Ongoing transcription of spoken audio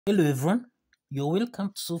Hello everyone, you're welcome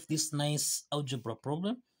to solve this nice algebra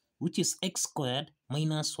problem, which is x squared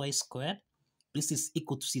minus y squared. This is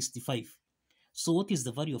equal to 65. So what is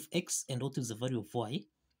the value of x and what is the value of y,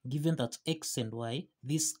 given that x and y,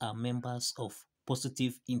 these are members of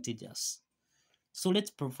positive integers? So let's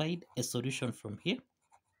provide a solution from here.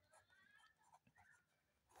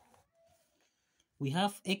 We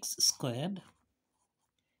have x squared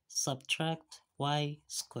subtract y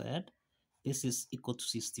squared. This is equal to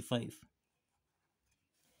 65.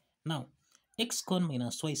 Now, x squared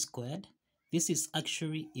minus y squared, this is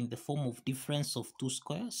actually in the form of difference of two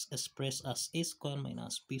squares expressed as a squared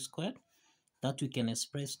minus b squared, that we can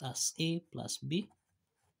express as a plus b.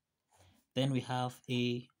 Then we have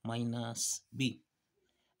a minus b.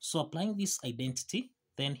 So applying this identity,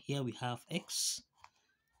 then here we have x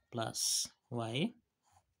plus y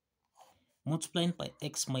multiplied by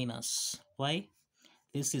x minus y.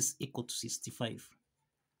 This is equal to 65.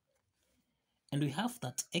 And we have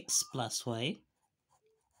that x plus y,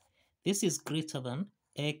 this is greater than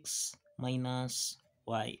x minus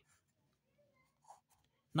y.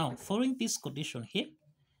 Now, following this condition here,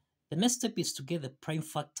 the next step is to get the prime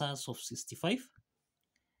factors of 65.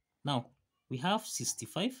 Now, we have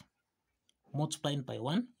 65 multiplied by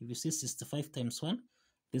 1. If you see 65 times 1,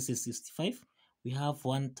 this is 65. We have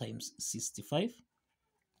 1 times 65.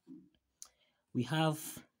 We have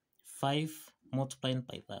 5 multiplied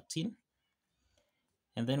by 13.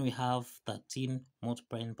 And then we have 13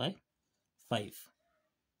 multiplied by 5.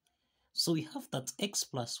 So we have that x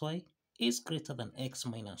plus y is greater than x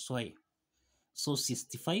minus y. So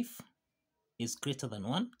 65 is greater than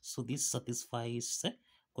 1. So this satisfies the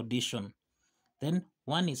condition. Then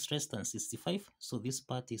 1 is less than 65. So this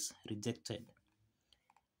part is rejected.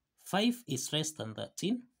 5 is less than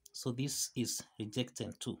 13. So this is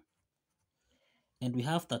rejected too. And we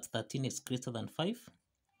have that 13 is greater than 5.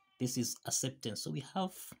 This is acceptance. So we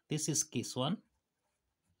have, this is case 1.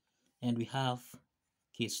 And we have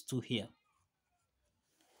case 2 here.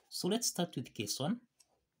 So let's start with case 1.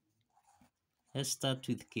 Let's start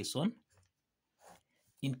with case 1.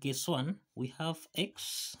 In case 1, we have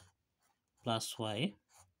x plus y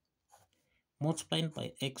multiplied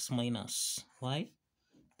by x minus y.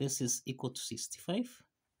 This is equal to 65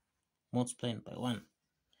 multiplied by 1.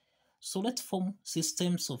 So let's form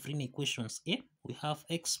systems of linear equations here. We have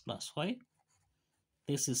x plus y.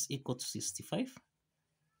 This is equal to 65.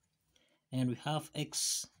 And we have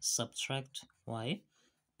x subtract y.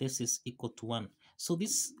 This is equal to 1. So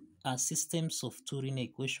these are systems of two linear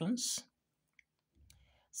equations.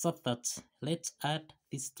 So that let's add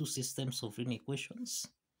these two systems of linear equations.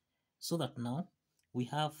 So that now we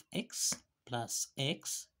have x plus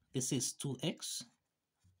x. This is 2x.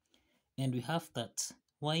 And we have that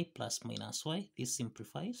y plus minus y. This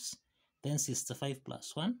simplifies. Then 65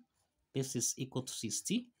 plus 1. This is equal to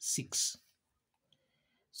 66.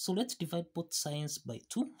 So let's divide both signs by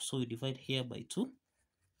 2. So we divide here by 2.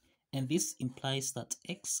 And this implies that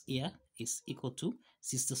x here is equal to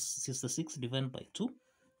 66 divided by 2.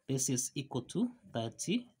 This is equal to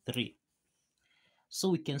 33. So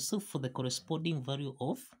we can solve for the corresponding value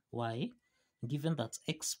of y, given that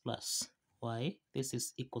x plus y, this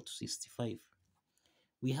is equal to 65.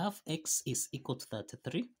 We have x is equal to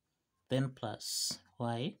 33, then plus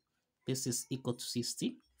y, this is equal to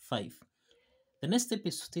 65. The next step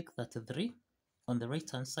is to take 33 on the right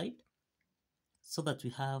hand side, so that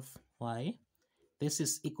we have y, this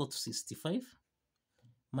is equal to 65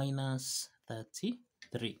 minus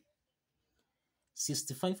 33.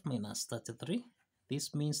 65 minus 33,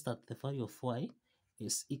 this means that the value of y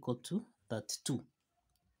is equal to 32.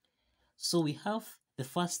 So we have the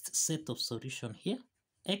first set of solution here,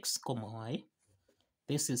 x comma y,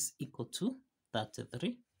 this is equal to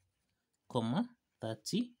 33 comma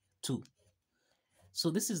 32.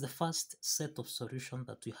 So this is the first set of solution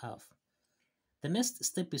that we have. The next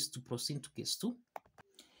step is to proceed to case 2.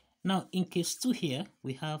 Now in case 2 here,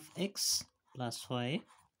 we have x plus y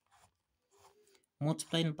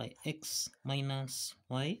multiplied by x minus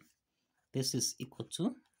y. This is equal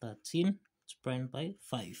to 13 multiplied by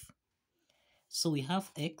 5. So we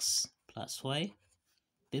have x plus y.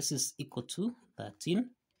 This is equal to 13.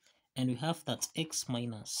 And we have that x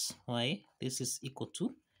minus y. This is equal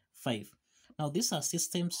to 5. Now these are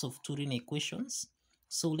systems of two linear equations.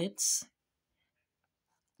 So let's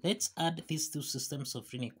add these two systems of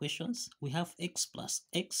linear equations. We have x plus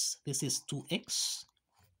x. This is 2x.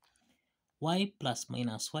 Y plus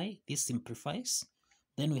minus y. This simplifies.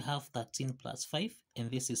 Then we have 13 plus 5. And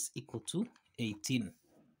this is equal to 18.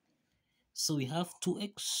 So we have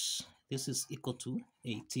 2x. This is equal to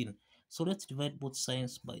 18. So let's divide both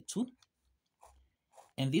signs by 2.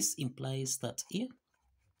 And this implies that here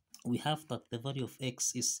we have that the value of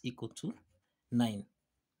x is equal to 9.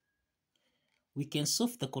 We can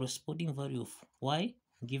solve the corresponding value of y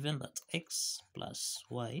given that x plus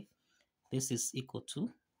y, this is equal to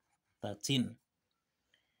 13.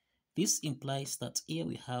 This implies that here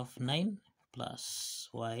we have 9 plus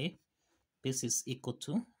y, this is equal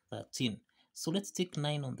to 13. So let's take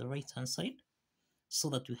 9 on the right hand side so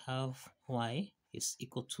that we have y is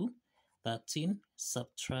equal to 13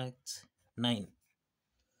 subtract 9.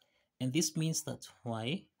 And this means that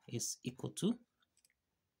y is equal to,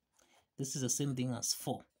 this is the same thing as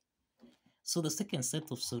 4. So the second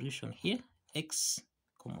set of solution here, x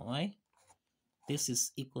comma y, this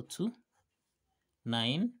is equal to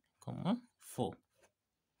 9 comma 4.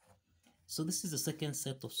 So this is the second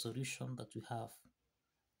set of solution that we have.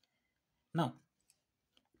 Now,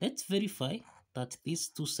 let's verify that these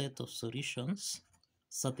two sets of solutions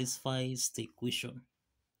satisfies the equation.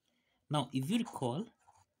 Now, if you recall,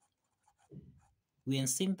 we are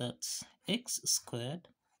saying that x squared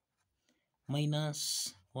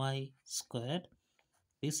minus y squared,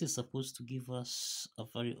 this is supposed to give us a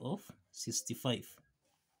value of 65.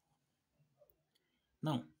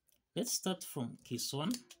 Now, let's start from case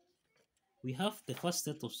 1. We have the first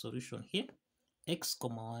set of solution here, x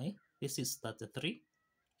comma y, this is 33,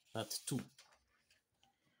 that's 2.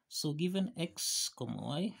 So given x comma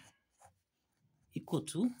y equal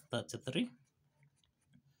to 33,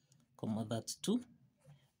 comma that's 2,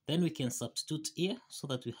 then we can substitute here so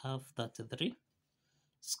that we have 33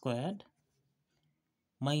 squared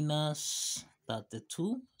minus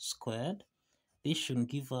 32 squared. This should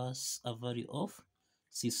give us a value of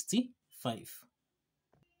 65.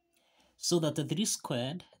 So 33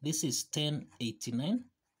 squared, this is 1089,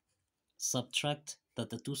 subtract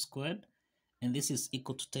 32 squared, and this is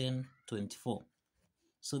equal to 1024.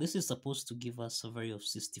 So this is supposed to give us a value of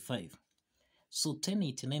 65. So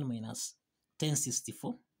 1089 minus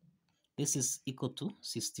 1064, this is equal to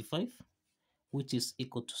 65, which is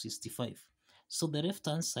equal to 65. So the left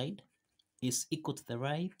hand side is equal to the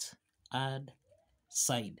right hand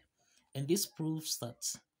side. And this proves that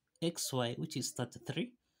xy, which is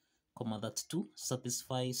 33, comma that 2,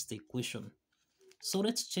 satisfies the equation. So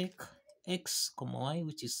let's check x comma y,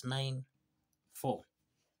 which is 9, 4.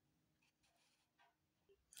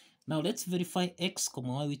 Now let's verify x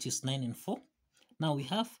comma y, which is 9 and 4. Now we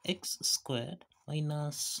have x squared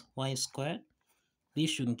minus y squared. This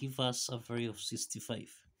should give us a value of 65.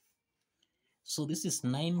 So this is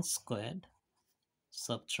 9 squared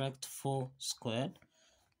subtract 4 squared.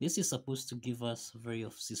 This is supposed to give us a value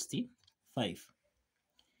of 65.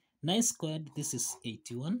 9 squared, this is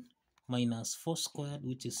 81, minus 4 squared,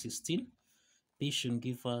 which is 16. This should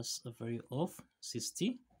give us a value of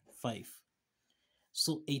 65.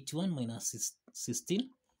 So 81 minus 16,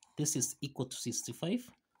 this is equal to 65,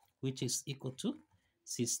 which is equal to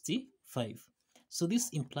 65. So this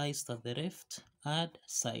implies that the left hand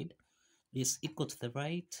side is equal to the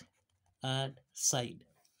right hand side.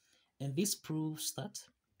 And this proves that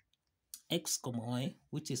x comma y,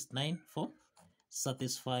 which is 9, 4,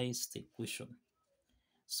 satisfies the equation.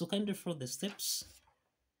 So kindly follow the steps,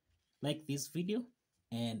 like this video,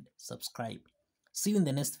 and subscribe. See you in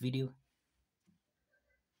the next video.